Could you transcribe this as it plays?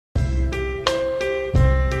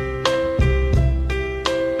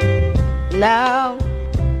now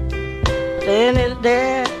sin is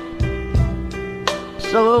dead,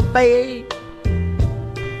 so fade,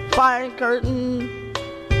 fire curtain,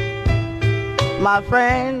 my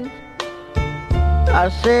friends, I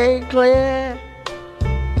say clear,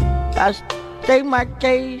 I state my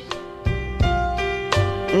case,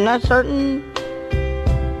 I'm not certain,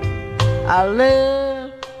 I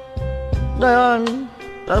live on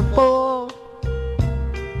the poor,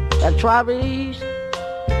 the tribes,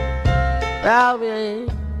 Valley,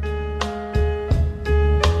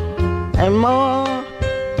 and more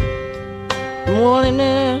than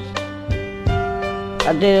this,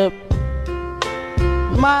 I did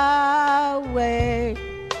my way.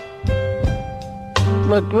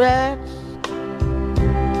 Regrets,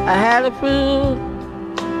 I had a few,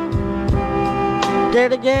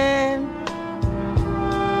 did again,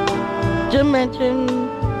 to mention,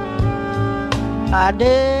 I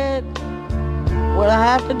did what I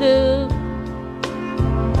have to do,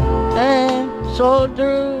 and so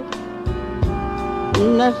through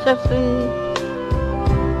necessity,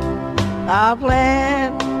 I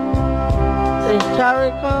planned this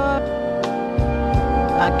cherry card,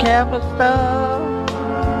 I care for stuff,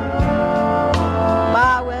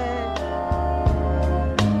 my way,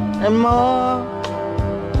 and more,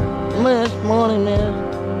 this morning is,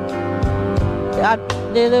 I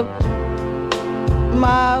did it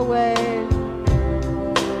my way.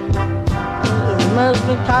 It must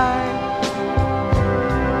be time.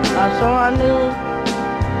 So I knew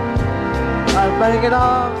I'd break it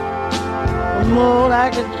off. The more I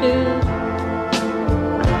could choose.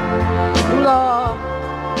 Lord,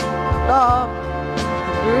 Lord,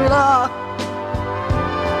 Lord,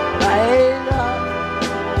 I hate love.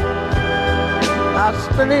 I'll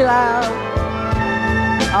spit it out.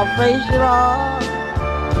 I'll face it all.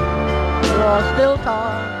 I'll still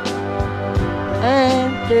talk and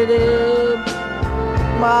did it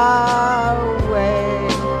my way.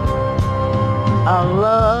 I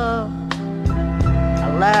love,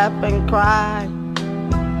 I laugh and cry.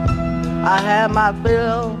 I had my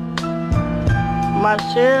fill, my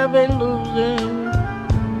share been losing,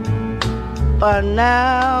 but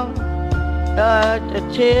now the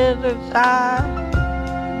tears inside,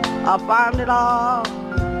 I find it all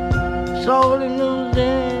slowly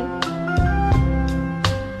losing.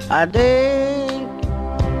 I think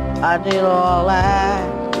I did all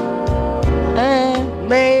that, and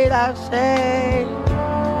made I say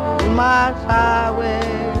my highway.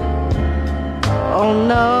 Oh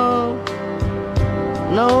no,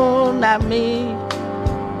 no, not me.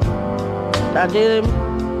 I did it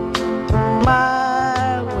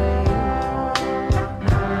my way.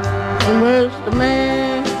 And where's the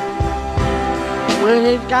man? Where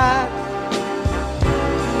he's got?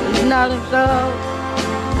 He's not himself.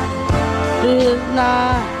 Is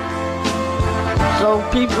not, so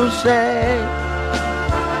people say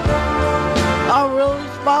I'm really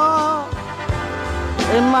small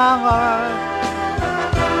in my heart.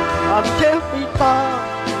 I'm 10 feet tall.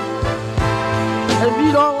 If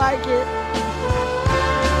you don't like it,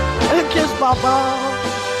 kiss my ball.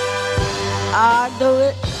 I do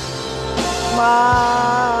it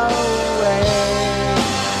my way.